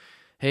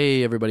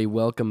Hey, everybody,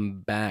 welcome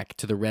back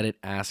to the Reddit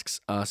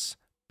Asks Us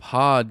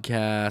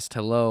podcast.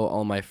 Hello,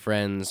 all my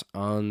friends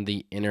on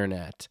the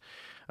internet.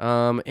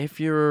 If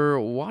you're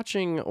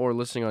watching or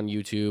listening on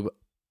YouTube,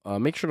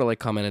 make sure to like,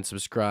 comment, and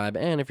subscribe.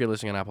 And if you're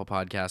listening on Apple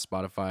Podcasts,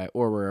 Spotify,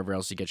 or wherever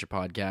else you get your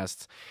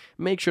podcasts,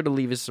 make sure to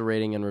leave us a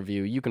rating and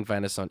review. You can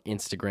find us on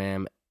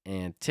Instagram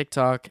and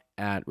TikTok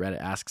at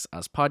Reddit Asks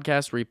Us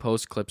podcast, where we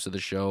post clips of the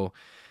show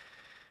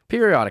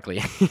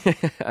periodically.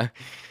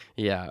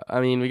 Yeah,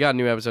 I mean, we got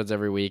new episodes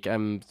every week.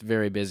 I'm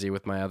very busy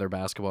with my other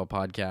basketball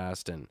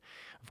podcast, and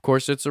of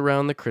course, it's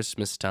around the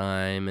Christmas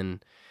time,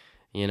 and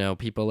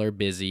people are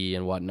busy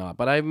and whatnot.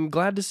 But I'm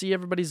glad to see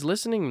everybody's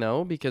listening,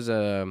 though, because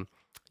I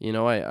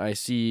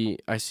see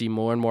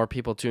more and more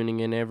people tuning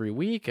in every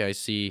week. I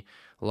see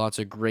lots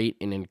of great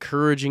and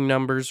encouraging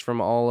numbers from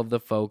all of the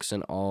folks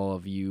and all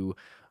of you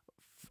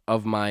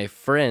of my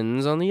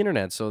friends on the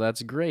internet. So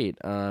that's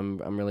great.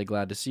 I'm really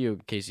glad to see you.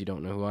 In case you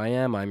don't know who I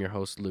am, I'm your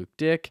host, Luke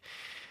Dick.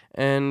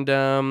 And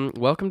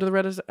welcome to the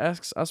Reddit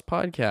Asks Us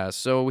podcast.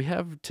 So we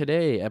have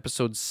today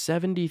episode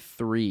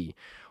 73.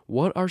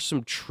 What are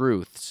some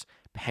truths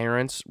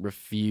parents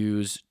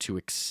refuse to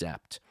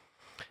accept?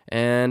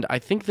 And I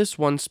think this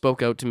one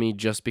spoke out to me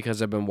just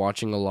because I've been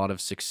watching a lot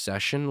of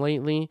Succession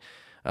lately.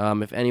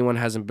 If anyone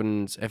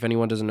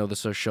doesn't know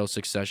the show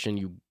Succession,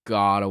 you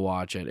gotta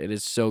watch it. It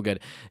is so good.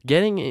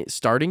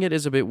 Starting it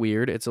is a bit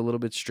weird. It's a little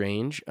bit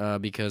strange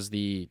because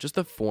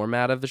the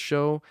format of the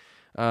show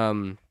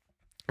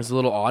is a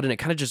little odd, and it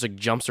kind of just like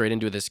jumps right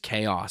into this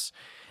chaos.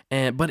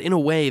 But in a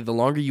way, the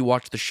longer you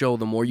watch the show,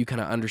 the more you kind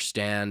of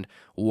understand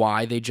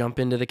why they jump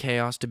into the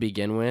chaos to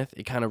begin with.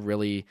 It kind of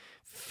really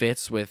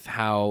fits with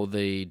how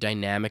the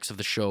dynamics of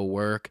the show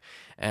work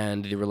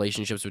and the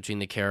relationships between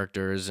the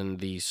characters and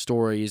the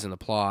stories and the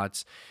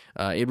plots.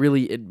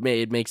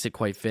 It makes it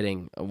quite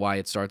fitting why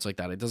it starts like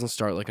that. It doesn't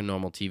start like a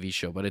normal TV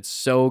show, but it's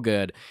so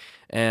good.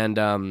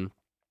 And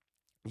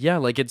yeah,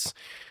 like it's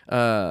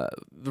the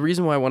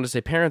reason why I wanted to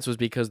say parents was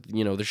because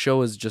the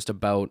show is just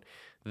about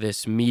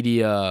this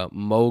media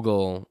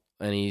mogul,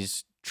 and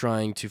he's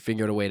trying to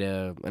figure out a way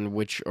to and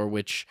which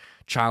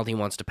child he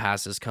wants to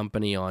pass his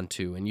company on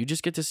to, and you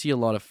just get to see a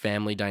lot of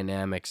family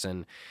dynamics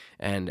and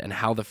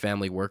how the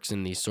family works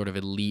in these sort of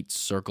elite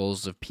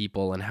circles of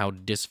people and how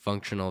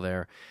dysfunctional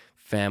their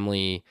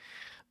family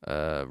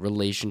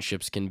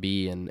relationships can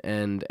be,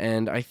 and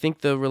I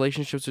think the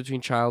relationships between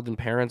child and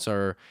parents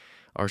are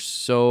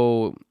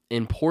so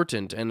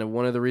important, and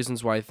one of the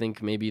reasons why I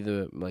think maybe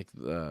the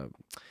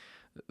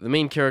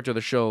main character of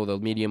the show, the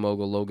media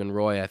mogul Logan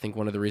Roy, I think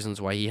one of the reasons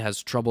why he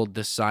has trouble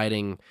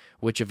deciding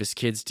which of his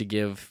kids to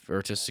give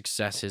or to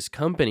success his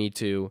company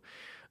to,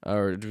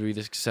 or to be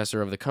the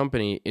successor of the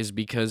company, is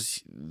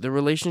because the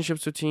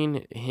relationships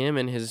between him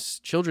and his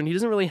children, he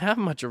doesn't really have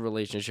much of a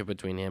relationship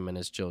between him and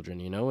his children.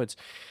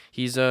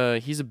 He's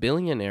a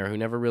billionaire who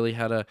never really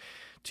had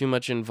too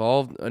much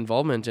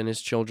involvement in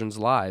his children's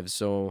lives.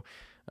 So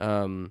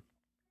I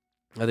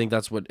think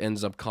that's what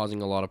ends up causing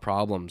a lot of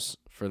problems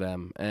for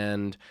them.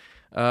 And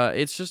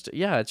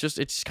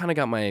it's kind of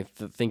got my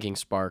thinking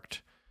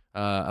sparked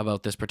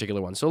about this particular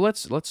one. So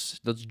let's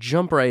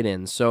jump right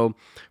in. So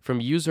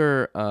from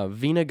user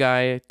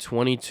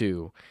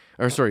VinaGuy22,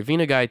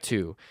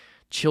 VinaGuy2,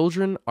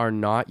 children are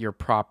not your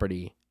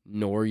property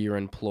nor your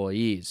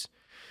employees.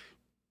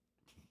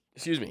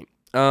 Excuse me.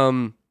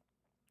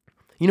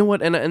 You know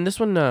what? And this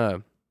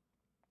one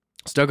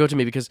stuck out to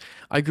me because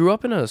I grew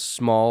up in a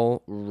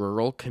small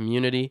rural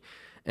community,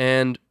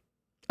 and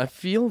I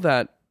feel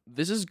that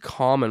this is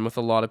common with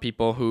a lot of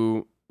people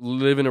who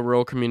live in a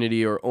rural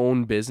community or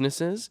own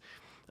businesses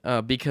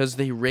because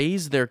they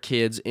raise their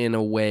kids in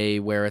a way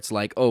where it's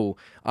like, or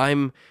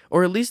at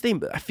least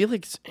I feel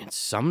like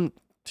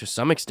to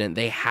some extent,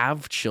 they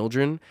have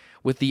children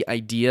with the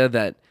idea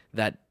that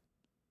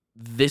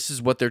this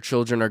is what their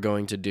children are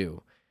going to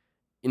do.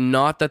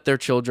 Not that their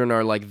children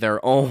are like their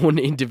own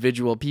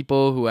individual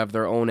people who have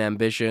their own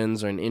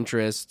ambitions and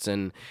interests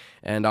and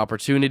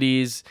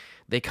opportunities.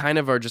 They kind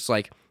of are just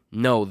like,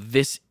 no,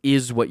 this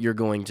is what you're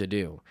going to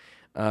do.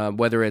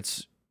 Whether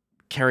it's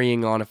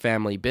carrying on a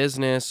family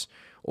business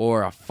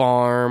or a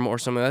farm or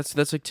something.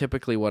 That's like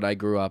typically what I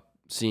grew up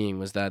seeing,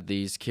 was that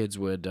these kids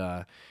would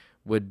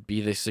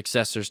be the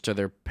successors to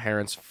their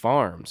parents'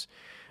 farms.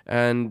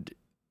 And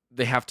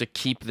they have to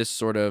keep this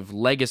sort of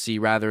legacy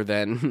rather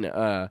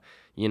than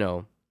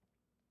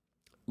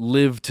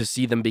live to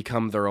see them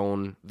become their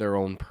own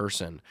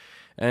person.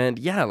 And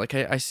yeah, like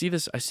I see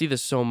this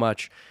so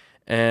much,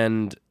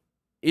 and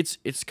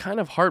it's kind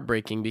of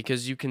heartbreaking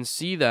because you can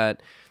see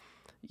that,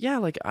 yeah,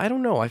 like I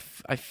don't know, I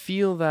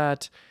feel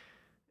that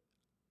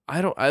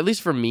at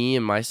least for me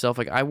and myself,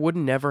 like I would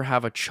never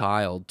have a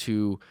child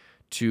to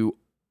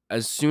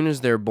as soon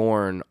as they're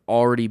born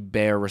already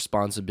bear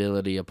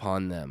responsibility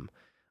upon them.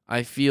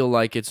 I feel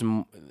like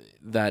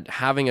that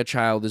having a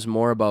child is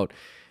more about,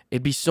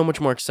 it'd be so much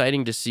more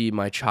exciting to see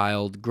my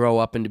child grow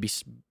up and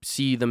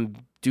see them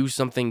do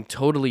something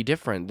totally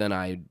different than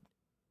I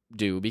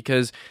do,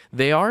 because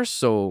they are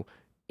so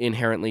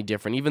inherently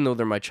different. Even though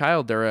they're my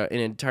child, they're an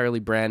entirely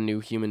brand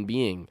new human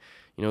being.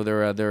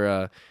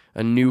 a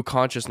new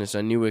consciousness,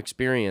 a new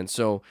experience.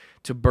 So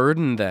to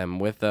burden them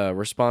with a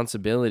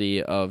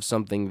responsibility of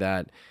something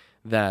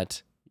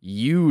that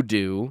you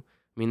do,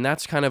 I mean,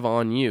 that's kind of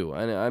on you.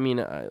 And I mean,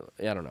 I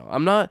don't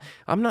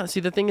know.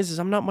 See, the thing is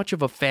I'm not much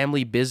of a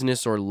family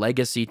business or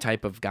legacy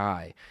type of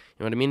guy.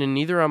 You know what I mean? And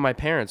neither are my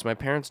parents. My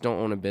parents don't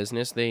own a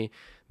business. They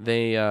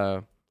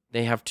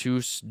have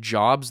two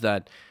jobs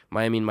that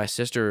my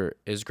sister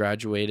is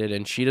graduated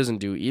and she doesn't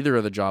do either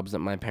of the jobs that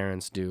my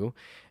parents do.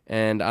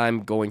 And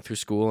I'm going through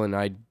school and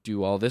I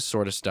do all this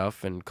sort of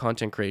stuff and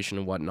content creation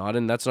and whatnot.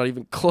 And that's not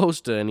even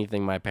close to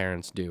anything my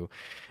parents do.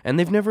 And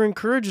they've never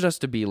encouraged us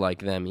to be like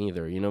them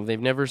either. They've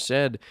never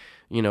said,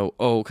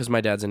 oh, because my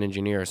dad's an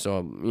engineer.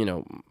 So,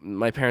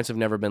 my parents have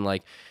never been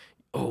like,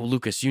 oh,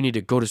 Lucas, you need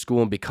to go to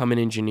school and become an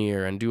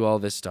engineer and do all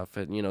this stuff.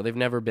 And, they've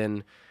never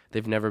been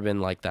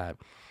like that.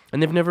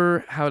 And they've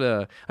never had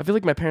I feel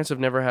like my parents have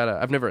never had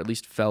I've never at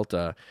least felt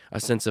a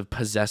sense of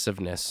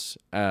possessiveness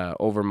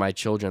over my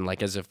children,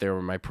 like as if they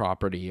were my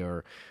property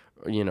or,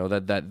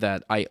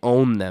 that I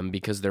own them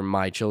because they're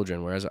my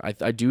children. Whereas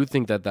I do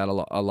think that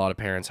a lot of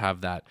parents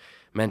have that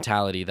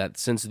mentality that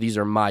since these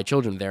are my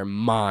children, they're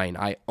mine,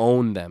 I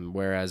own them.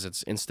 Whereas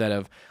it's instead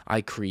of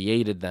I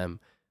created them,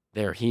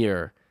 they're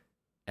here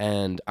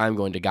and I'm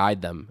going to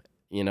guide them.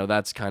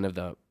 That's kind of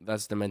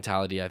that's the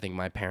mentality I think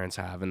my parents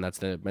have, and that's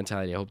the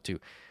mentality I hope to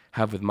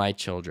have with my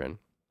children.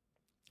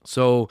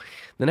 So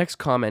the next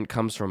comment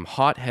comes from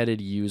hot-headed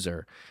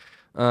user.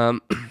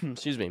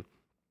 Excuse me.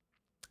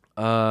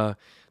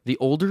 The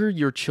older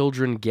your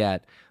children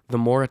get, the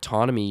more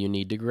autonomy you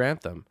need to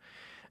grant them.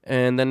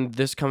 And then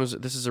this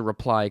is a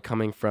reply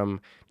coming from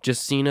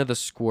Jacina the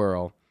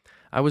Squirrel.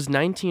 I was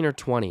 19 or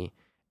 20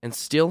 and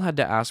still had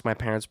to ask my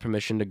parents'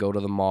 permission to go to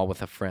the mall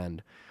with a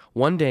friend.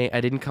 One day,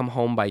 I didn't come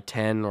home by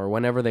 10 or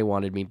whenever they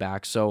wanted me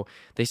back, so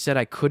they said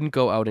I couldn't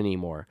go out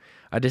anymore.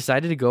 I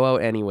decided to go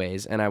out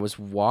anyways, and I was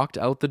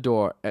walking out the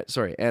door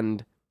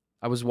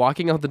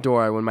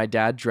when my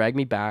dad dragged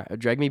me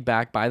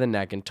back by the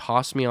neck and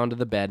tossed me onto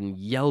the bed and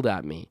yelled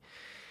at me.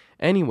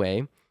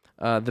 Anyway,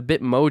 the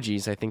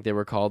Bitmojis, I think they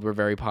were called, were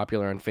very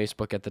popular on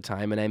Facebook at the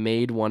time, and I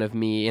made one of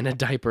me in a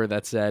diaper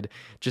that said,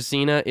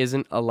 Jacina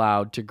isn't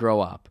allowed to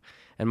grow up.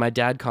 And my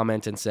dad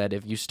commented and said,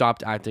 if you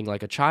stopped acting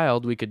like a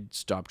child, we could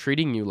stop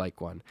treating you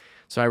like one.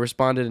 So I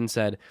responded and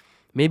said,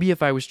 maybe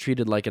if I was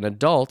treated like an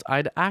adult,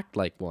 I'd act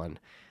like one.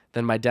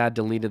 Then my dad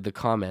deleted the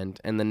comment,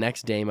 and the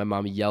next day my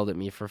mom yelled at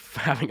me for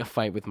having a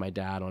fight with my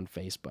dad on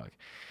Facebook.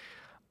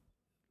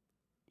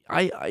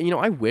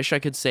 I wish I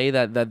could say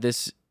that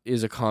this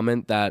is a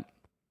comment that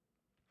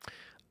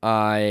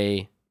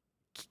I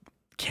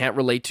can't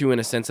relate to in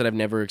a sense that I've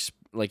never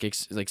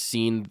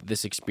seen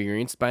this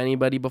experienced by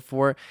anybody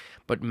before,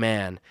 but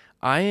man,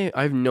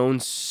 I've known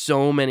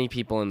so many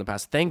people in the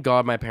past. Thank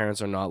God my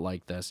parents are not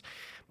like this,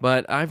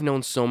 but I've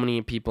known so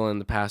many people in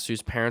the past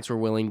whose parents were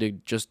willing to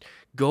just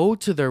go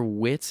to their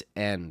wits'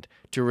 end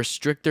to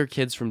restrict their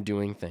kids from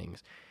doing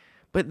things.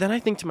 But then I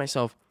think to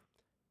myself,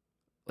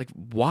 like,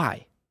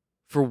 why?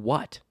 For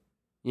what?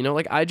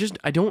 I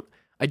don't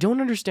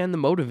understand the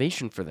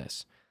motivation for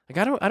this. Like,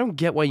 I don't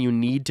get why you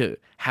need to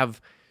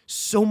have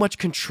so much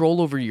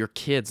control over your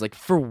kids. Like,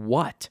 for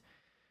what?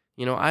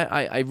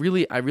 I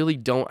really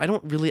don't. I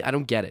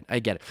don't get it. I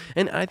get it.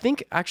 And I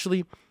think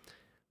actually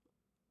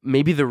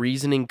maybe the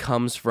reasoning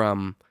comes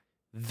from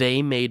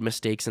they made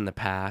mistakes in the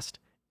past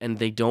and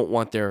they don't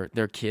want their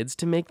kids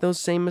to make those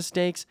same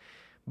mistakes.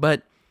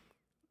 But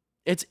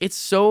it's a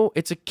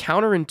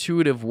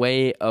counterintuitive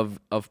way of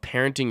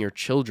parenting your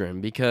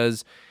children,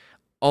 because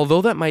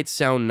although that might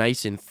sound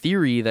nice in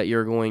theory that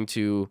you're going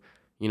to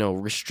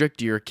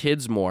restrict your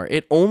kids more,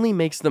 it only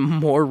makes them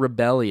more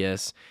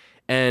rebellious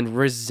and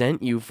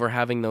resent you for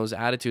having those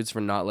attitudes,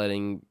 for not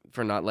letting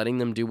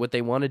them do what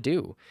they want to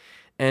do.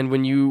 And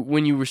when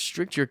you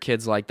restrict your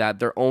kids like that,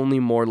 they're only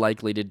more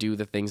likely to do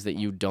the things that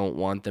you don't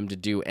want them to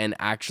do and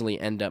actually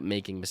end up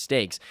making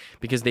mistakes,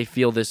 because they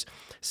feel this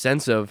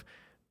sense of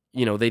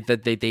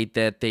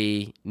that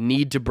they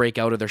need to break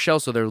out of their shell,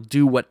 so they'll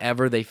do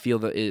whatever they feel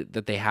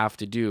that they have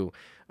to do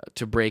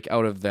to break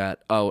out of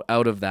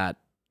that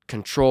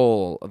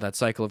control, that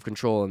cycle of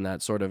control, and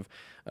that sort of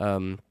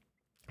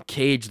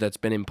cage that's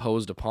been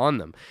imposed upon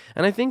them.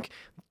 And I think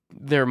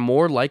they're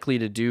more likely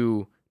to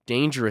do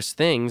dangerous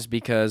things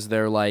because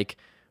they're like,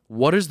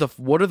 what are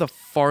the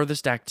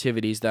farthest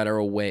activities that are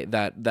away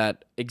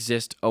that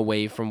exist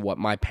away from what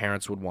my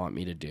parents would want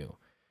me to do?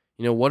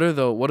 What are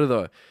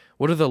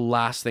the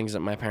last things that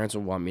my parents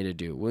would want me to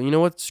do? Well, you know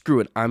what? Screw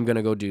it. I'm going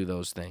to go do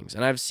those things.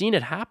 And I've seen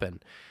it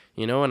happen,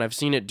 and I've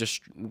seen it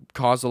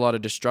cause a lot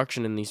of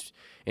destruction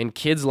in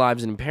kids'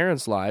 lives and in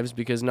parents' lives,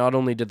 because not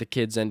only did the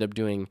kids end up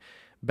doing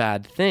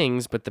bad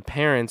things, but the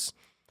parents,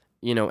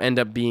 end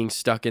up being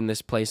stuck in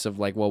this place of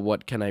like, well,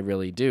 what can I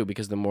really do?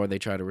 Because the more they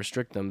try to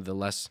restrict them, the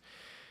less,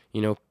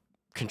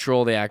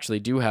 control they actually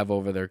do have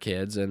over their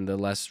kids, and the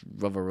less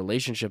of a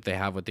relationship they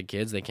have with the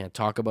kids. They can't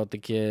talk about the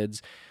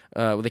kids.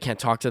 They can't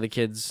talk to the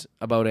kids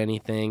about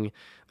anything.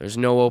 There's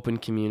no open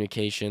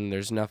communication.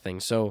 There's nothing.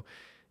 So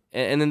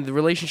and then the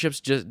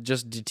relationships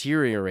just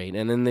deteriorate,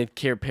 and then the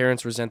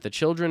parents resent the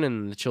children,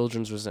 and the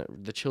children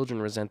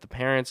resent the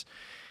parents,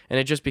 and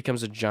it just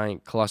becomes a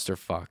giant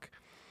clusterfuck.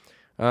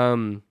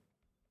 And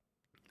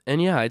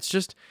yeah, it's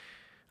just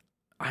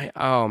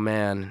oh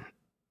man,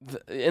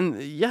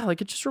 and yeah,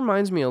 like it just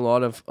reminds me a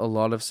lot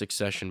of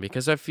Succession,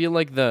 because I feel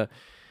like the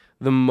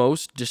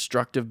most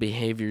destructive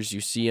behaviors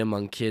you see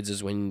among kids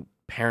is when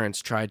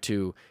parents try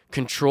to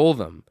control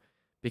them,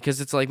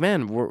 because it's like,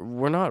 man,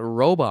 we're not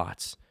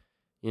robots.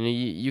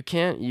 You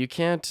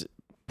can't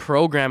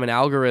program an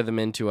algorithm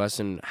into us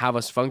and have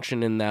us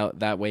function in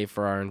that way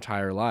for our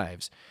entire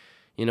lives.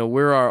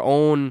 We're our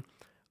own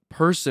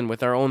person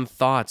with our own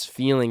thoughts,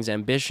 feelings,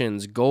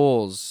 ambitions,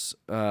 goals.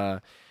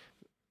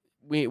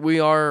 We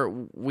are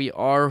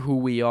who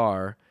we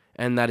are,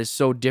 and that is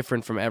so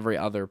different from every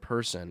other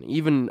person.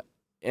 Even,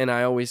 and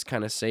I always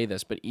kind of say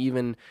this, but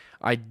even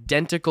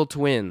identical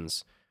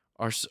twins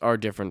are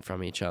different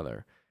from each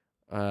other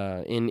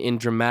in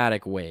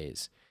dramatic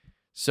ways.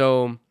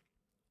 So,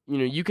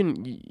 you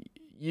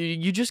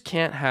just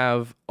can't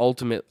have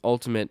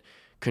ultimate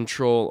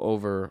control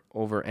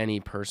over any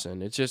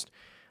person. It's just,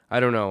 I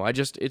don't know.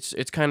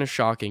 It's kind of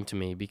shocking to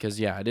me, because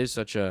yeah, it is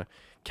such a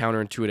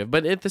counterintuitive.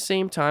 But at the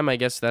same time, I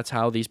guess that's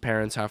how these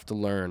parents have to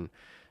learn.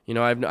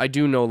 I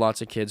do know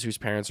lots of kids whose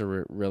parents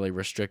are really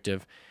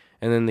restrictive,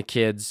 and then the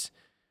kids,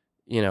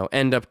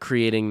 end up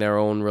creating their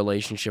own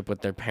relationship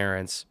with their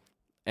parents,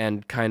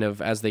 and kind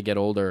of, as they get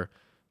older,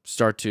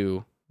 start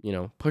to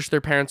push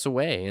their parents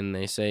away, and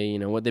they say,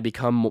 what, they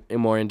become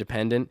more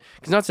independent.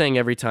 Because not saying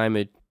every time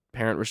a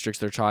parent restricts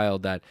their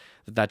child that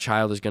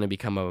child is going to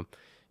become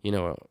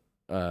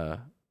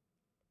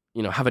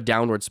have a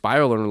downward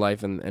spiral in their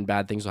life, and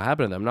bad things will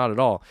happen to them. Not at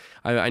all.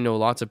 I know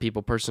lots of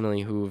people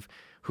personally who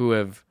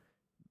have,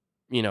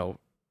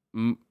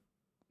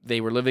 they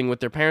were living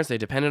with their parents, they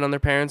depended on their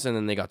parents, and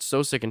then they got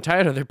so sick and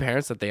tired of their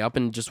parents that they up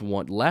and just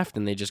left,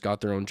 and they just got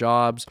their own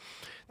jobs,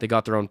 they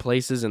got their own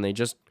places, and they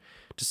just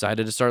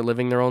decided to start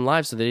living their own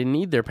lives, so they didn't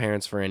need their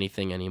parents for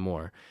anything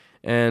anymore.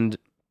 And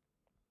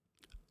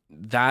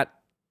that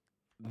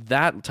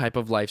type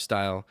of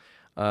lifestyle,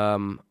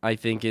 I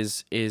think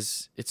is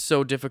it's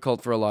so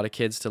difficult for a lot of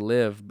kids to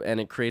live, and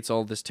it creates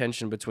all this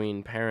tension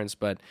between parents.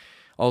 But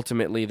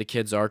ultimately, the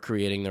kids are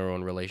creating their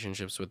own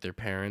relationships with their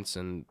parents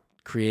and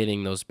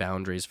creating those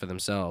boundaries for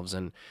themselves,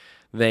 and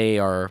they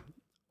are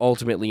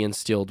ultimately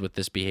instilled with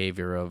this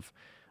behavior of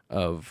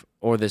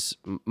or this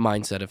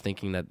mindset of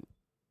thinking that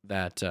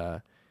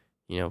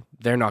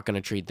they're not going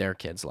to treat their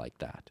kids like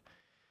that.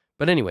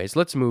 But anyways,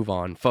 let's move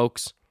on,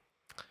 folks.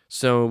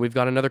 So we've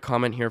got another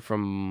comment here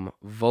from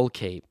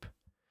Volcape.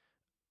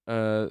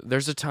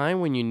 There's a time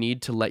when you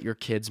need to let your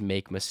kids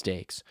make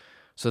mistakes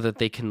so that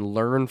they can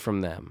learn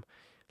from them.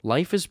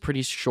 Life is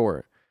pretty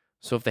short,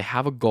 so if they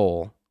have a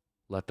goal,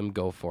 let them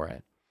go for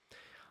it.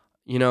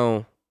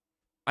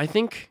 I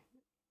think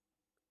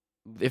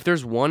if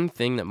there's one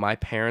thing that my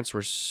parents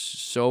were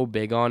so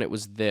big on, it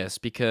was this,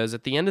 because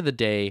at the end of the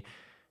day,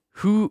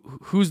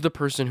 who's the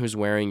person who's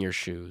wearing your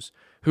shoes?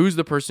 Who's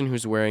the person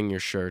who's wearing your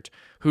shirt?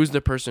 Who's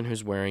the person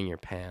who's wearing your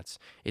pants?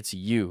 It's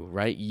you,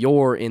 right?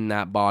 You're in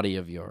that body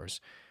of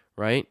yours,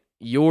 right?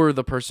 You're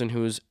the person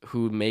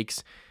who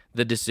makes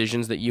the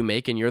decisions that you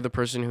make, and you're the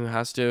person who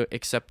has to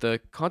accept the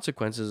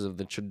consequences of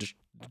the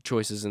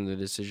choices and the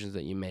decisions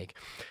that you make.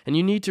 And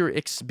you need to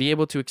be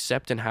able to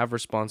accept and have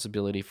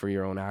responsibility for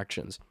your own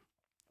actions.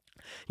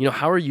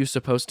 How are you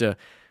supposed to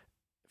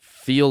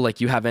feel like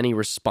you have any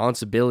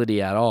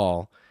responsibility at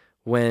all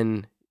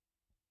when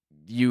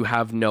you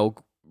have no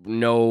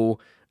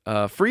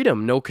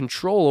freedom, no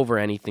control over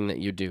anything that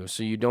you do?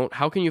 So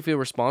how can you feel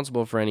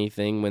responsible for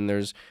anything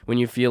when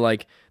you feel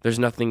like there's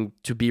nothing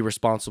to be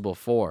responsible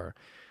for?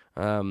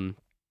 And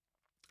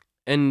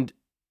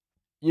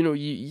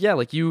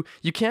you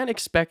can't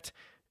expect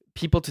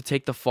people to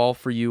take the fall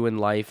for you in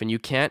life, and you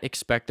can't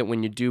expect that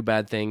when you do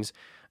bad things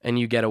and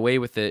you get away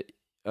with it,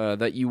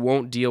 that you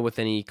won't deal with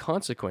any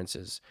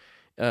consequences.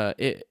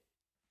 If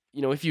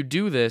you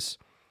do this,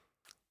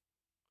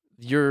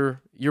 you're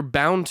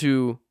bound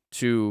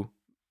to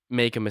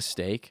make a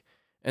mistake,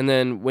 and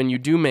then when you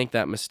do make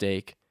that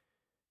mistake,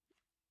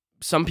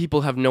 some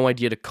people have no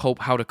idea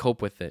how to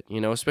cope with it.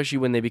 Especially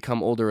when they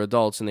become older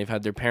adults and they've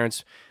had their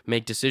parents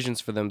make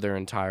decisions for them their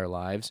entire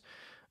lives.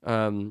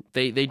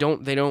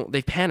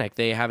 They panic.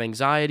 They have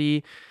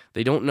anxiety.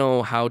 They don't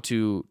know how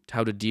to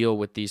deal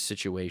with these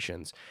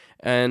situations.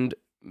 And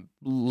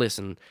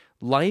listen,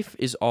 life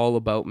is all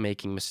about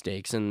making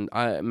mistakes, and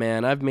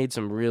I've made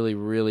some really,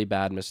 really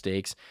bad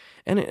mistakes,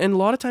 and a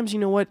lot of times,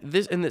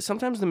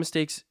 sometimes the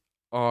mistakes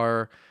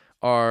are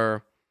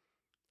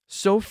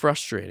so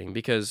frustrating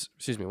because,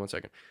 excuse me, one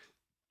second.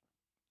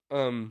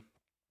 So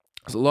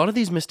a lot of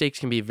these mistakes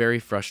can be very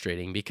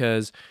frustrating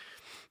because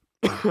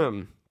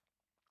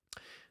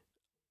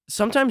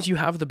sometimes you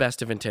have the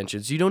best of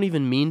intentions. You don't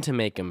even mean to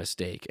make a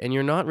mistake, and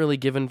you're not really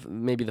given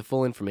maybe the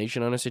full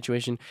information on a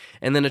situation,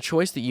 and then a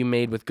choice that you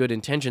made with good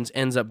intentions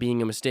ends up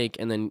being a mistake,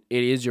 and then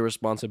it is your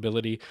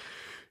responsibility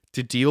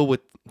to deal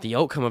with the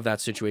outcome of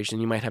that situation.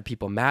 You might have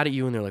people mad at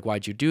you and they're like,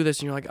 why'd you do this?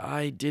 And you're like,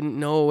 I didn't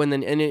know. And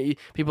then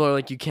people are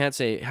like, you can't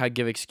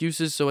give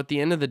excuses. So at the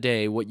end of the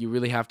day, what you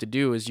really have to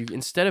do is, you,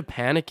 instead of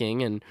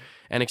panicking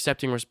and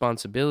accepting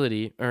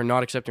responsibility, or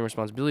not accepting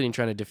responsibility and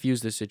trying to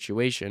diffuse the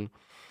situation,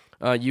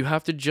 you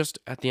have to just,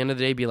 at the end of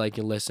the day, be like,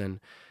 listen,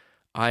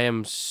 I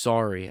am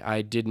sorry.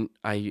 I'm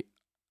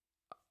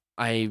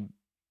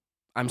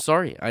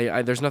sorry.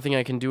 There's nothing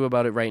I can do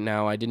about it right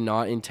now. I did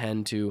not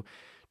intend to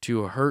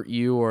hurt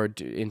you or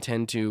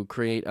intend to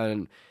create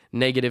a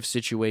negative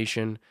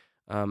situation,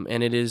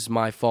 and it is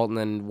my fault. And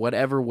then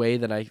whatever way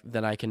that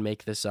I can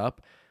make this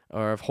up,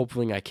 or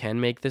hopefully I can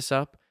make this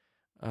up,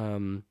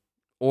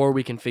 or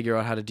we can figure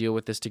out how to deal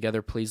with this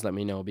together, please let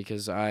me know,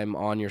 because I'm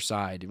on your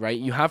side, right?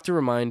 You got to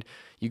remind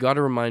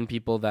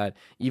people that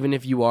even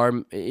if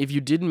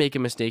you did make a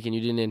mistake and you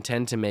didn't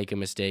intend to make a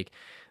mistake,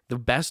 the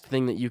best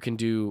thing that you can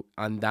do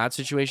on that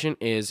situation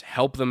is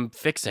help them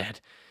fix it.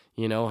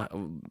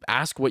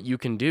 Ask what you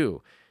can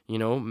do,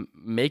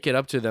 make it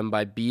up to them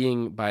by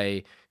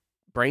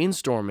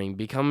brainstorming,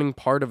 becoming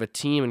part of a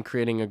team and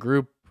creating a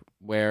group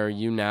where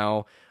you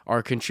now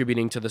are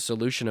contributing to the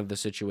solution of the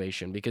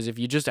situation. Because if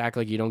you just act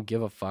like you don't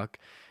give a fuck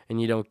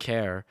and you don't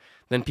care,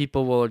 then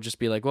people will just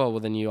be like, well,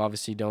 then you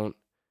obviously don't,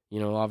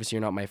 obviously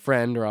you're not my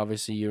friend, or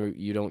obviously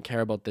you don't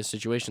care about this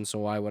situation. So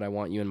why would I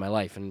want you in my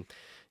life? And,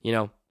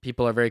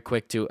 people are very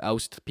quick to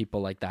oust people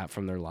like that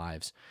from their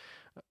lives.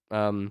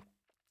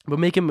 But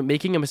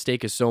making a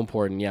mistake is so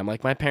important. Yeah,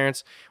 like my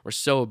parents were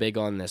so big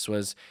on this,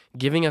 was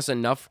giving us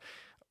enough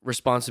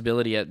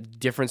responsibility at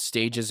different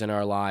stages in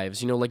our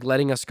lives, like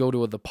letting us go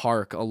to the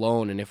park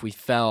alone, and if we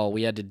fell,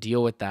 we had to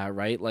deal with that,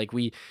 right? Like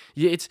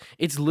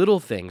it's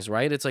little things,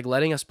 right? It's like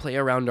letting us play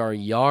around our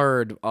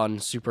yard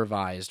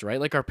unsupervised,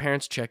 right? Like our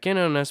parents check in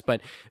on us,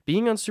 but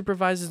being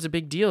unsupervised is a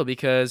big deal,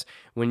 because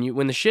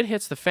when the shit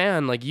hits the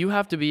fan, like you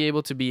have to be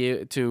able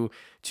to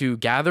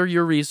gather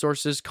your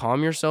resources,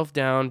 calm yourself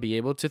down, be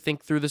able to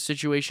think through the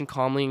situation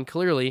calmly and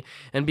clearly,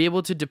 and be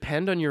able to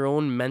depend on your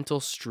own mental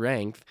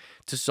strength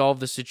to solve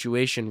the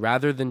situation,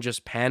 rather than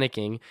just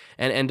panicking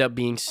and end up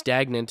being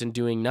stagnant and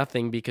doing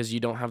nothing because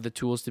you don't have the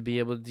tools to be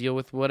able to deal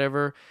with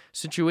whatever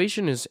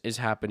situation is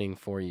happening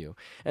for you.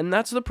 And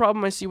that's the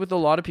problem I see with a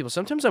lot of people.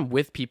 Sometimes I'm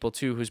with people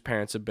too whose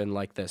parents have been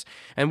like this,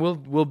 and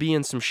we'll be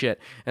in some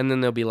shit, and then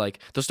they'll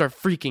start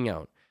freaking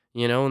out,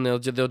 and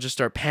they'll just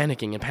start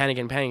panicking and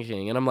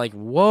panicking, and I'm like,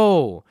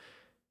 whoa,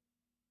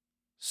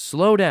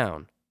 slow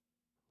down.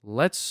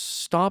 Let's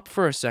stop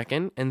for a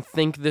second and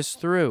think this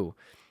through.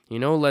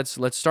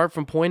 Let's start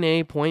from point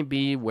A, point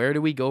B. Where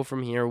do we go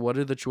from here? What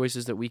are the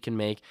choices that we can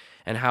make?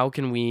 And how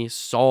can we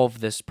solve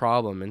this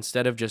problem,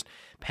 instead of just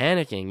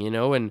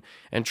panicking,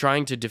 and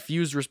trying to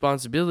diffuse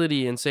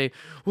responsibility and say,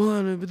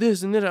 well,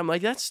 this and that. I'm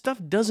like, that stuff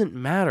doesn't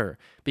matter,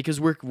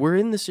 because we're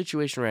in the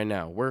situation right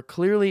now. We're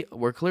clearly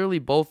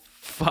both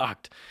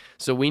fucked.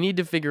 So we need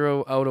to figure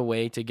out a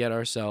way to get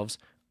ourselves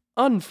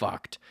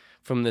unfucked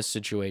from this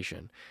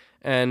situation.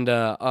 And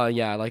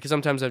yeah, like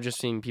sometimes I've just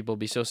seen people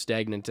be so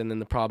stagnant, and then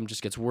the problem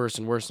just gets worse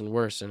and worse and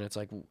worse. And it's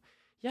like,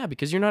 yeah,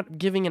 because you're not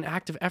giving an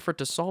active effort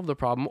to solve the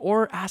problem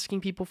or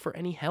asking people for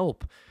any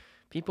help.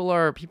 People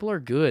are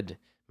good,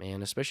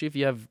 man, especially if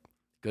you have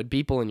good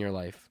people in your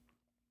life.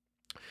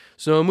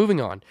 So moving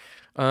on.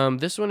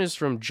 This one is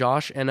from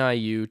Josh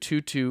NIU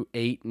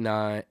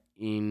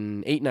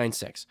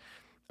 2289896.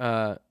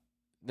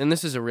 Then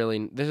this is a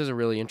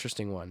really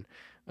interesting one.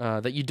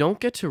 That you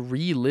don't get to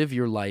relive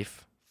your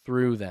life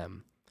through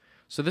them.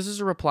 So this is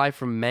a reply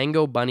from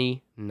Mango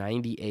Bunny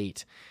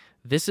 98.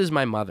 This is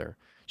my mother.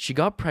 She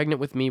got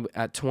pregnant with me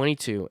at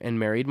 22 and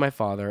married my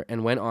father,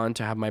 and went on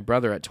to have my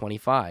brother at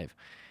 25.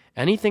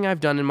 Anything I've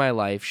done in my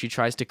life, she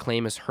tries to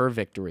claim as her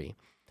victory.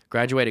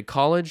 Graduated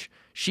college,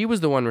 she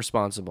was the one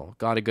responsible.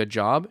 Got a good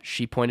job,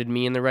 she pointed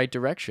me in the right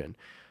direction.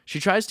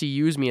 She tries to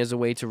use me as a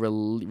way to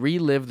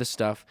relive the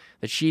stuff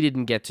that she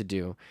didn't get to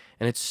do.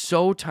 And it's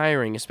so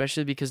tiring,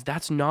 especially because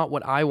that's not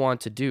what I want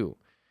to do.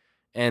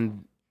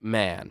 And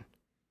man,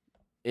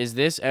 is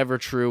this ever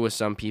true with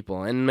some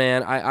people? And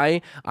man,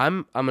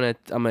 I'm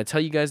gonna tell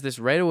you guys this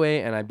right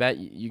away, and I bet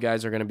you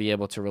guys are gonna be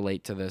able to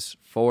relate to this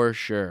for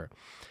sure.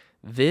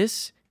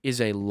 This is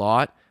a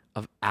lot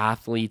of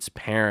athletes'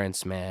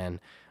 parents,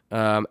 man,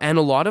 and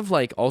a lot of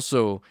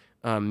also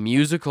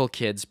musical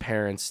kids'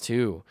 parents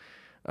too.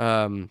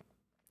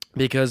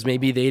 Because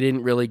maybe they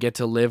didn't really get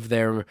to live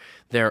their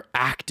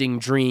acting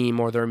dream,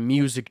 or their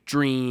music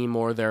dream,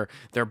 or their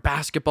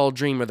basketball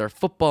dream, or their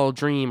football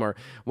dream, or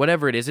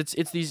whatever it is. It's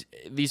these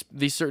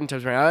certain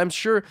types of parents. I'm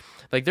sure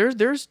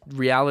there's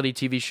reality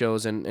TV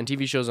shows and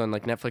TV shows on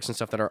Netflix and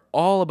stuff that are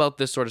all about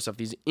this sort of stuff.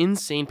 These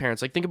insane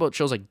parents. Think about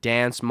shows like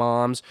Dance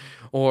Moms,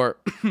 or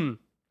I'm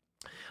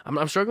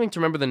struggling to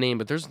remember the name,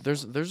 but there's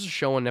a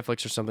show on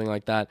Netflix or something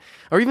like that,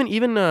 or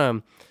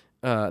even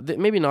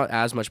maybe not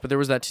as much, but there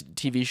was that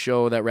TV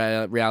show, that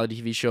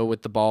reality TV show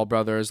with the Ball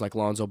brothers, like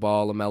Lonzo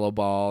Ball, LaMelo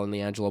Ball, and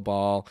LiAngelo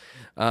Ball,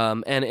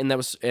 and that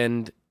was,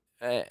 and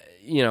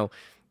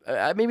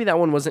maybe that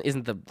one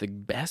isn't the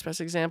best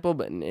example,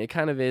 but it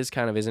kind of is,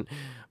 kind of isn't.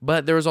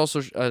 But there was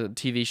also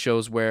TV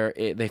shows where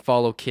they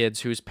follow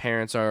kids whose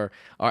parents are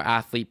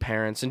athlete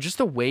parents, and just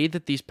the way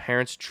that these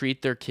parents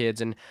treat their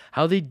kids and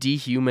how they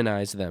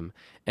dehumanize them,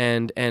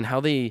 and how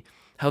they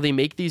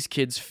make these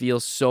kids feel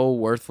so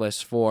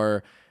worthless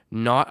for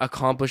not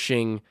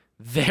accomplishing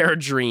their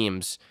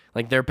dreams,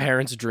 like their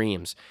parents'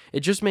 dreams.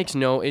 It makes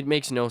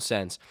no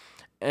sense.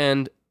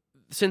 And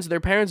since their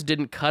parents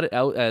didn't cut it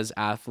out as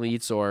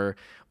athletes or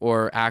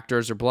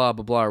actors or blah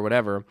blah blah or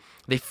whatever,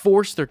 they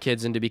force their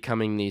kids into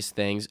becoming these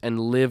things and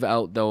live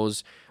out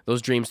those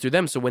dreams through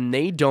them. So when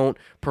they don't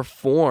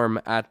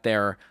perform at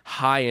their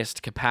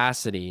highest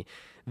capacity,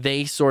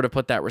 they sort of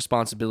put that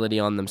responsibility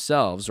on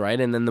themselves, right?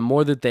 And then the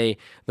more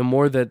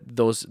that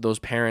those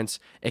parents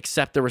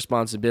accept the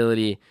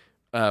responsibility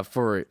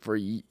for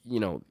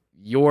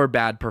your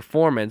bad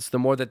performance, the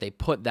more that they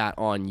put that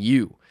on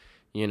you,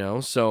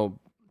 So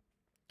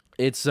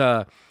it's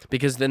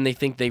because then they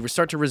think they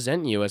start to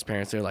resent you as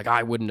parents. They're like,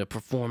 I wouldn't have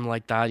performed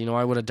like that,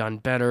 I would have done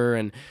better,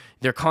 and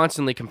they're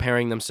constantly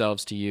comparing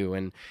themselves to you,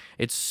 and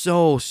it's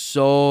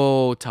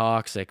so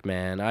toxic,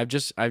 man. I've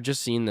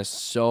just seen this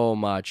so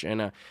much,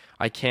 and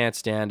I can't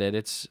stand it.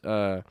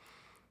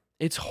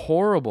 It's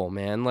horrible,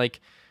 man. Like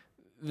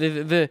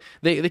the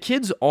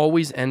kids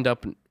always end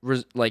up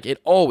like it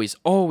always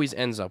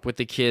ends up with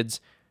the kids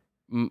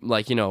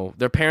like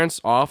their parents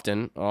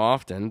often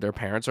their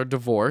parents are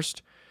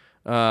divorced.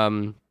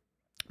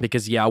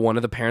 Because one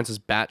of the parents is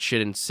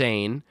batshit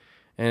insane,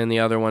 and the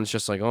other one's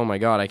just like, oh my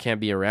god, I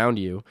can't be around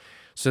you.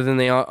 So then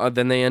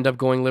they end up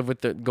going to live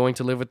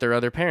with their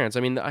other parents. I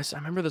mean, I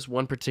remember this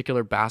one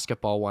particular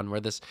basketball one where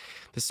this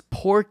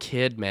poor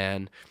kid,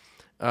 man,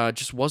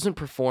 just wasn't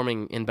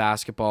performing in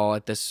basketball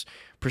at this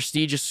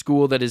prestigious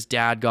school that his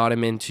dad got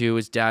him into.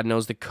 His dad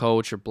knows the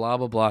coach or blah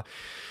blah blah.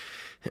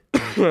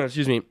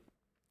 Excuse me,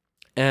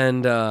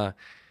 and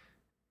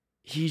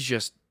he's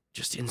just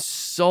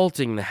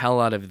insulting the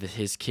hell out of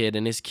his kid,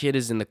 and his kid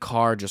is in the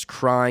car just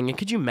crying. And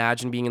could you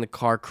imagine being in the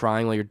car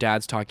crying while your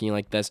dad's talking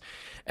like this,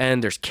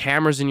 and there's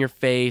cameras in your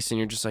face, and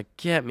you're just like,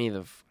 get me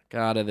the fuck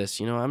out of this,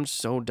 I'm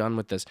so done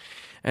with this.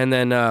 And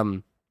then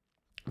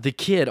the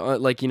kid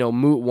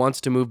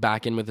wants to move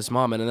back in with his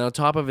mom, and then on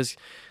top of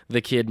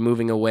the kid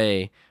moving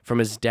away from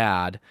his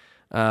dad,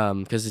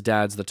 because his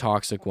dad's the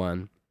toxic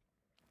one,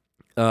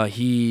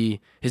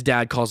 his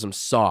dad calls him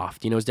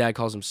soft. His dad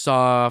calls him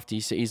soft.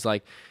 He's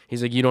like,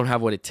 you don't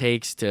have what it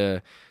takes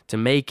to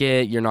make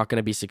it. You're not going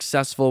to be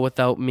successful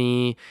without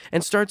me.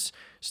 And starts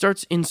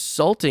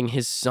insulting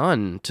his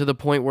son to the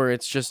point where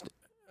it's just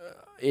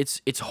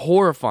it's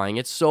horrifying.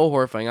 It's so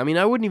horrifying. I mean,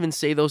 I wouldn't even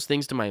say those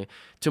things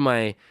to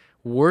my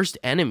worst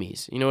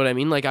enemies. You know what I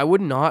mean? Like, I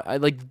would not.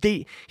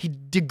 He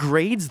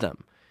degrades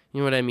them. You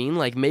know what I mean?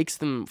 Like, makes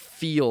them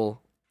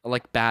feel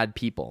like bad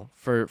people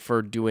for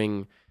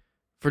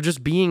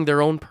just being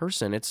their own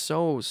person. It's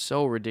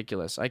so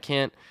ridiculous. I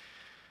can't.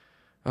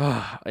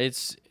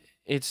 It's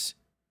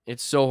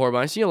so horrible.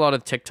 I see a lot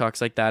of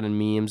TikToks like that and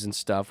memes and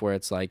stuff where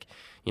it's like,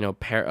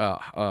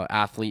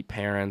 athlete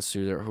parents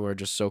who are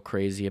just so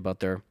crazy about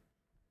the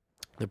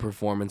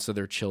performance of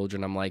their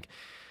children. I'm like,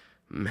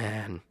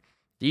 man,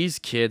 these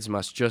kids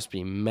must just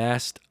be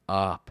messed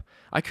up.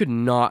 I could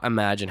not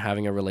imagine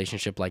having a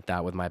relationship like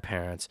that with my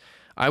parents.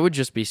 I would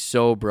just be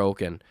so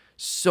broken,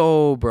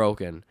 so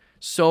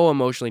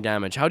emotionally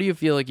damaged. How do you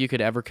feel like you could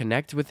ever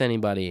connect with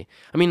anybody?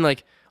 I mean,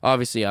 like,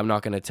 obviously, I'm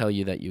not going to tell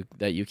you that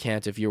you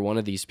can't if you're one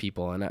of these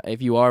people, and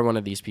if you are one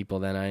of these people,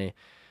 then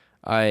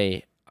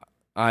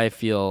I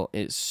feel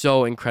it's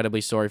so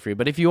incredibly sorry for you.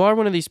 But if you are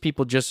one of these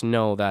people, just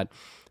know that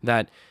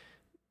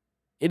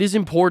it is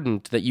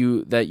important that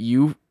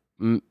you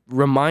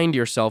remind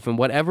yourself in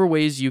whatever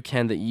ways you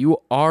can that you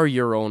are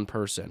your own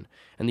person,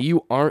 and that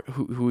you aren't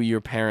who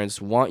your parents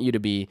want you to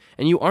be,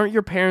 and you aren't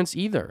your parents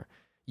either.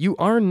 You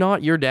are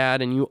not your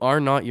dad, and you are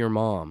not your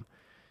mom.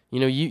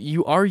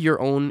 You are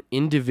your own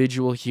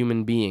individual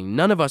human being.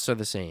 None of us are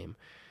the same.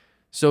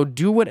 So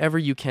do whatever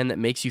you can that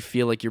makes you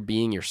feel like you're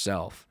being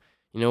yourself.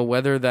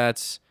 Whether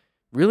that's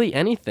really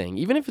anything,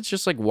 even if it's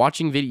just like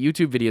watching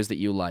YouTube videos that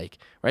you like,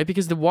 right?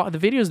 Because the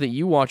videos that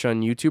you watch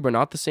on YouTube are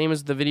not the same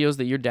as the videos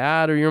that your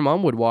dad or your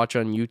mom would watch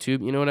on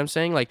YouTube. You know what I'm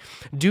saying? Like,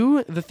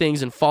 do the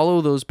things and follow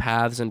those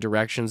paths and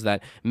directions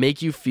that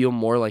make you feel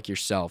more like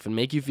yourself and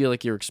make you feel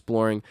like you're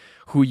exploring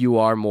who you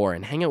are more,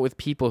 and hang out with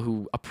people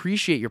who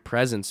appreciate your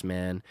presence,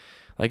 man.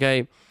 Like,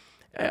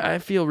 I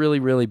feel really,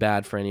 really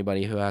bad for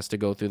anybody who has to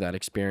go through that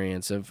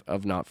experience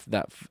of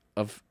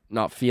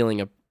not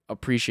feeling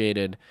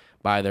appreciated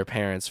by their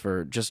parents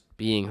for just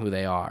being who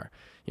they are.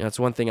 It's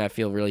one thing I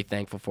feel really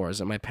thankful for, is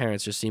that my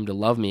parents just seem to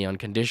love me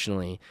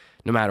unconditionally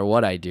no matter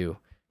what I do.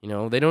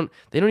 They don't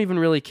even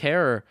really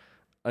care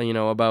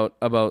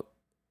about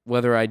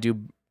whether I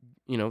do,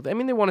 I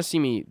mean, they want to see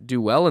me do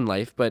well in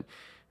life, but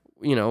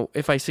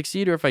if I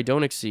succeed or if I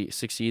don't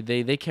succeed,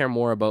 they care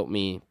more about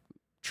me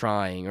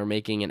trying or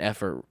making an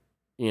effort,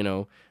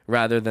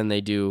 rather than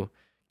they do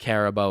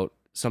care about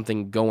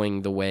something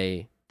going the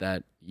way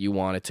that you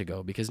want it to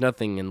go, because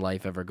nothing in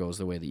life ever goes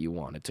the way that you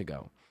want it to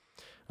go.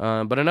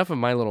 But enough of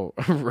my little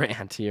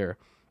rant here.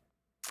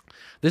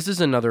 This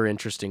is another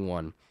interesting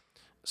one.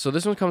 So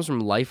this one comes from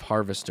Life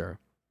Harvester.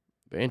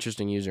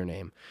 Interesting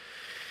username.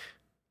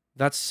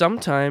 That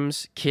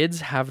sometimes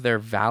kids have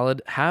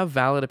valid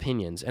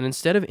opinions, and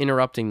instead of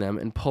interrupting them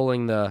and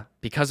pulling the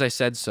 "because I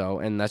said so"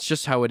 and "that's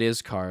just how it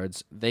is"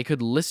 cards, they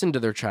could listen to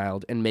their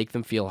child and make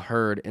them feel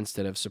heard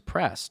instead of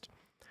suppressed.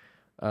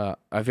 I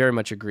very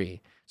much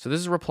agree. So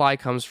this reply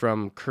comes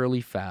from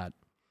Curly Fat.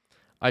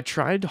 I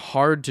tried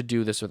hard to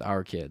do this with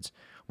our kids.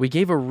 We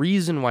gave a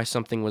reason why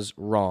something was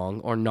wrong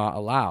or not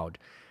allowed.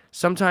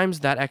 Sometimes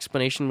that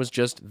explanation was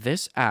just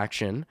this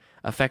action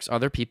affects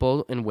other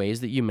people in ways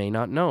that you may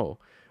not know.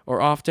 Or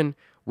often,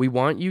 we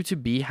want you to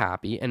be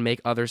happy and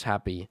make others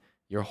happy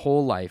your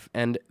whole life,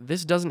 and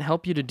this doesn't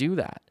help you to do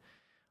that.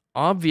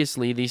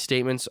 Obviously, these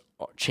statements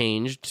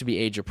changed to be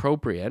age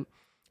appropriate,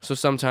 so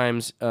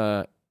sometimes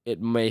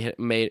it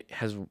might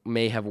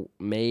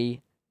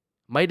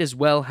as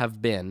well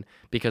have been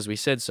because we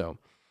said so.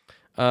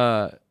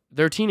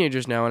 They're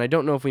teenagers now, and I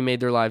don't know if we made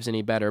their lives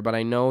any better, but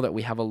I know that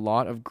we have a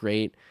lot of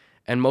great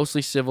and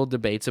mostly civil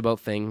debates about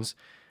things.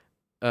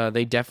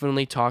 They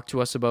definitely talk to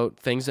us about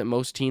things that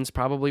most teens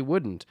probably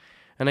wouldn't.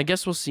 And I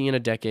guess we'll see in a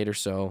decade or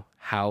so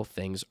how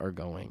things are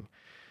going.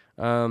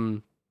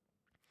 I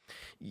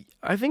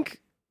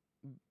think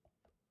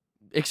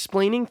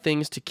explaining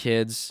things to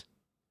kids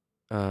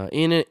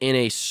in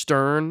a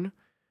stern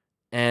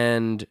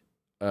and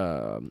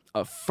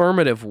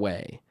affirmative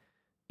way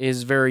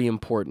is very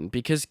important,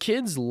 because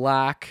kids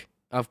lack,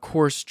 of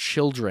course,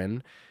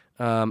 children,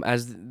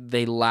 as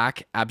they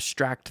lack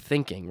abstract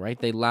thinking, right?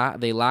 They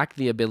lack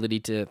the ability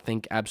to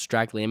think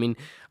abstractly. I mean,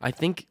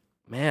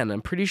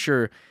 I'm pretty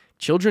sure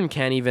children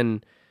can't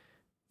even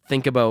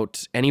think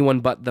about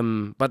anyone but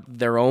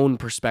their own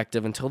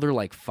perspective until they're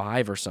like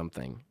 5 or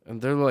something.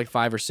 And they're like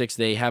 5 or 6.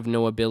 They have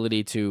no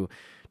ability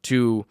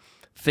to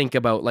think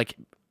about like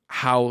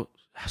how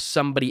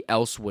somebody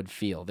else would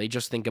feel. They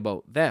just think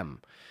about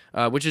them.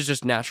 Which is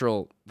just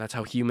natural. That's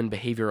how human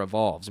behavior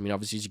evolves. I mean,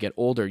 obviously, as you get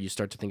older, you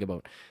start to think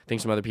about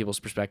things from other people's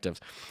perspectives.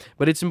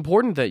 But it's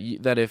important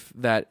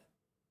that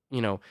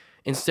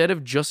instead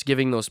of just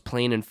giving those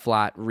plain and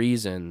flat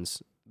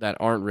reasons that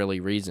aren't really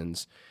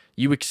reasons,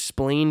 you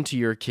explain to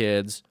your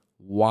kids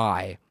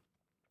why.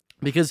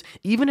 Because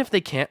even if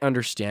they can't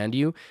understand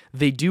you,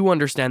 they do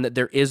understand that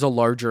there is a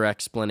larger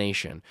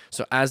explanation.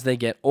 So as they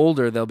get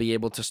older, they'll be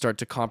able to start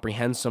to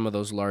comprehend some of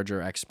those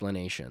larger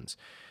explanations.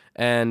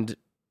 And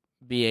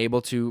be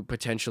able to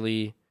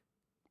potentially,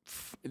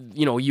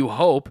 you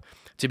hope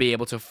to be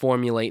able to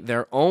formulate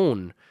their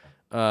own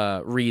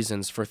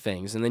reasons for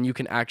things, and then you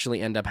can actually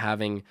end up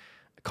having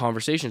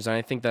conversations. And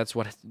I think that's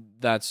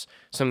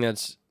something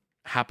that's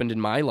happened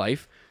in my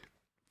life.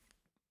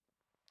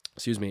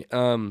 Excuse me.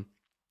 And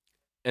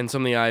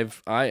something I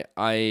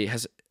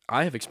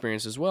have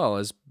experienced as well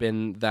has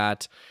been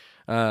that,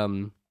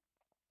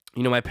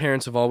 my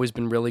parents have always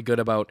been really good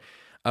about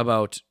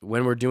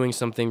when we're doing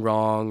something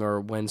wrong, or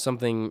when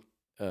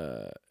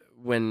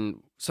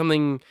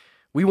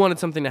we wanted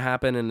something to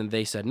happen and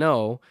they said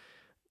no,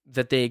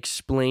 that they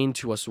explained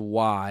to us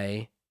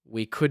why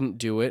we couldn't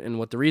do it and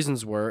what the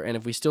reasons were. And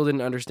if we still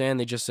didn't understand,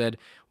 they just said,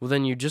 well,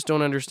 then you just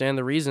don't understand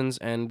the reasons,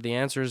 and the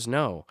answer is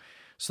no.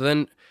 So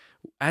then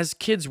as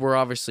kids, we're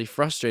obviously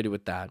frustrated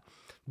with that,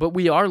 but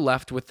we are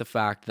left with the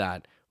fact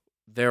that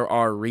there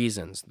are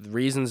reasons. The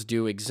reasons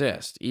do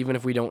exist. Even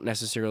if we don't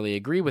necessarily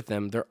agree with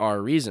them, there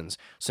are reasons.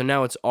 So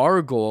now it's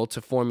our goal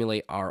to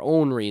formulate our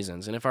own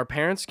reasons. And if our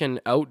parents can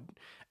out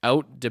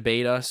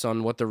debate us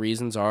on what the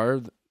reasons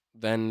are,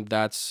 then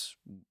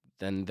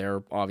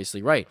they're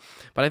obviously right.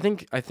 But I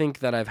think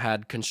that I've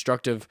had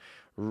constructive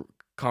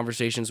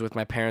conversations with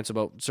my parents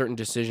about certain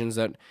decisions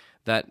that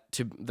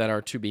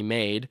are to be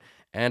made,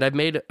 and I've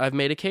made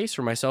a case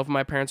for myself, and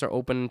my parents are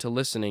open to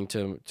listening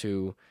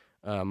to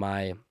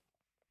my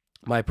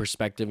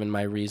perspective and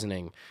my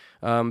reasoning,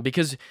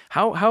 because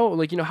how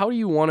do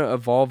you want to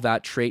evolve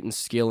that trait and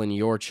skill in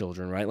your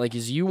children, right? Like,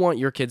 is you want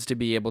your kids to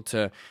be able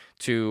to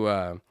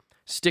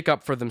stick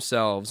up for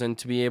themselves and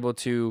to be able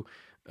to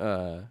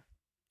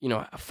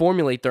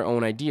formulate their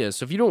own ideas.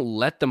 So if you don't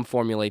let them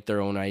formulate their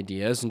own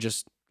ideas and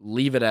just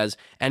leave it as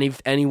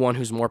anyone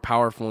who's more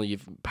powerful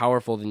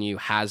than you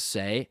has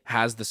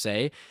the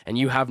say, and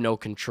you have no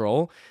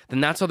control,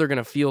 then that's how they're going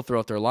to feel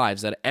throughout their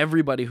lives, that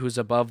everybody who's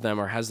above them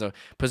or has a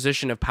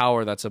position of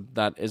power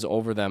that is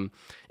over them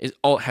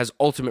has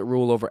ultimate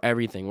rule over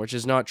everything, which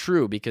is not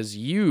true, because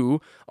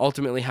you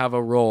ultimately have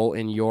a role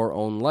in your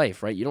own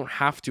life, right? You don't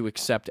have to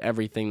accept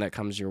everything that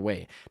comes your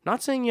way.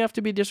 Not saying you have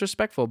to be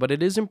disrespectful, but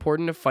it is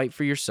important to fight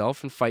for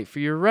yourself and fight for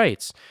your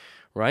rights,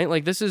 right?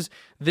 Like this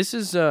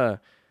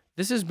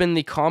has been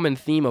the common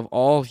theme of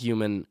all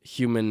human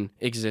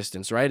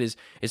existence, right?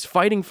 Is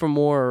fighting for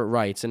more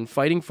rights and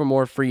fighting for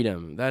more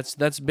freedom.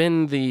 That's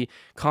been the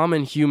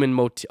common human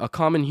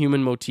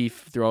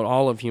motif throughout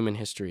all of human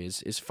history.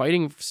 Is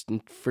fighting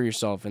for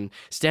yourself and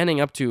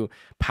standing up to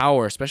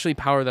power, especially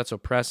power that's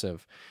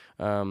oppressive.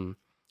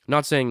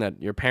 not saying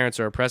that your parents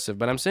are oppressive,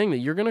 but I'm saying that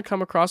you're going to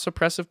come across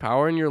oppressive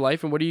power in your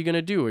life. And what are you going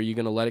to do? Are you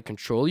going to let it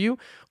control you,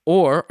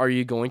 or are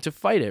you going to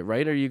fight it,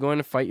 right? Are you going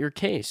to fight your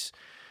case?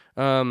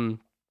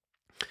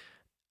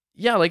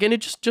 Yeah, like, and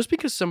it just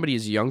because somebody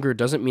is younger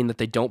doesn't mean that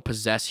they don't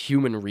possess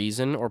human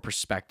reason or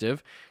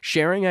perspective.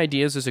 Sharing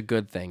ideas is a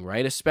good thing,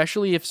 right?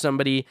 Especially if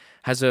somebody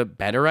has a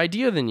better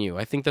idea than you.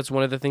 I think that's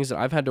one of the things that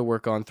I've had to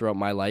work on throughout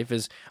my life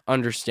is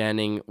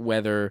understanding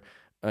whether,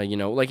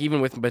 like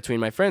even between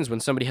my friends, when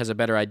somebody has a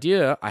better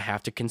idea, I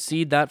have to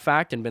concede that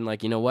fact and been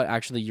like, you know what,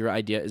 actually your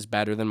idea is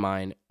better than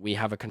mine. We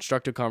have a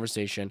constructive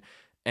conversation,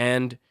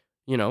 and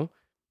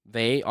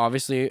they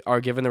obviously are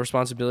given the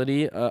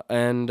responsibility,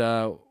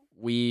 and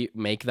we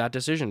make that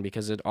decision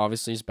because it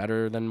obviously is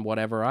better than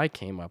whatever I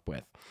came up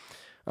with.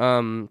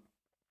 And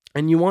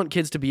you want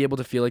kids to be able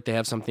to feel like they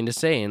have something to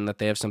say and that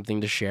they have something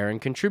to share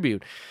and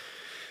contribute.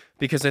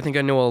 Because I think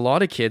I know a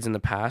lot of kids in the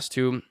past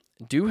who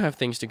do have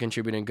things to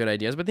contribute and good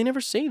ideas, but they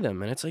never say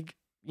them. And it's like,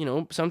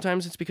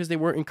 sometimes it's because they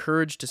weren't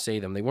encouraged to say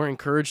them. They weren't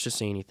encouraged to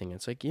say anything.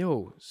 It's like,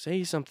 yo,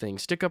 say something,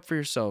 stick up for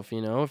yourself.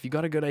 If you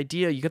got a good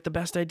idea, you got the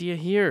best idea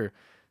here.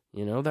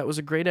 That was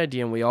a great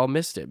idea and we all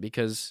missed it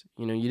because,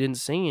 you didn't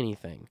say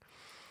anything.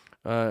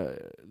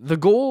 The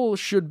goal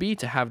should be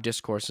to have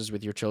discourses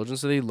with your children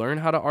so they learn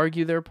how to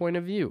argue their point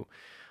of view.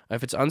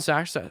 If it's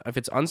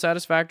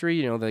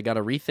unsatisfactory, they got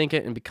to rethink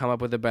it and come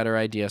up with a better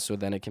idea so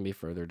then it can be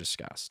further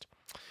discussed.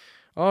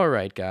 All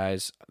right,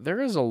 guys, there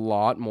is a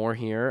lot more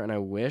here, and I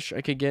wish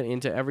I could get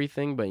into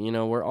everything, but,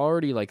 we're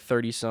already like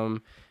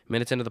 30-some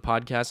minutes into the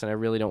podcast, and I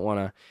really don't want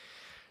to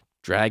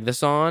drag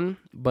this on.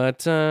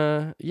 But,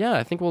 yeah,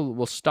 I think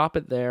we'll stop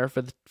it there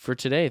for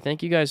today.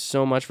 Thank you guys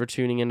so much for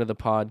tuning into the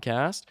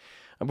podcast.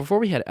 Before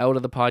we head out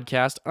of the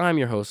podcast, I'm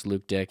your host,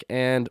 Luke Dick,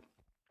 and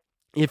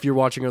if you're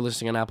watching or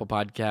listening on Apple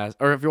Podcasts,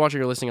 or if you're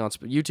watching or listening on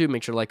YouTube,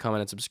 make sure to like,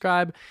 comment, and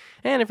subscribe.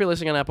 And if you're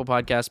listening on Apple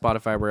Podcasts,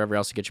 Spotify, wherever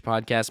else you get your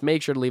podcasts,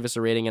 make sure to leave us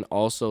a rating and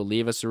also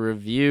leave us a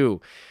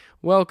review.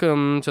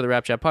 Welcome to the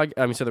Rap Chat to the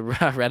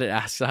Reddit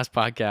Ask Us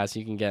podcast.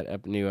 You can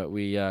get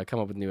we come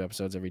up with new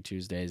episodes every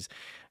Tuesdays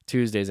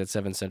at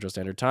 7 Central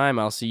Standard Time.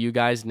 I'll see you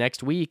guys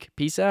next week.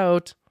 Peace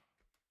out.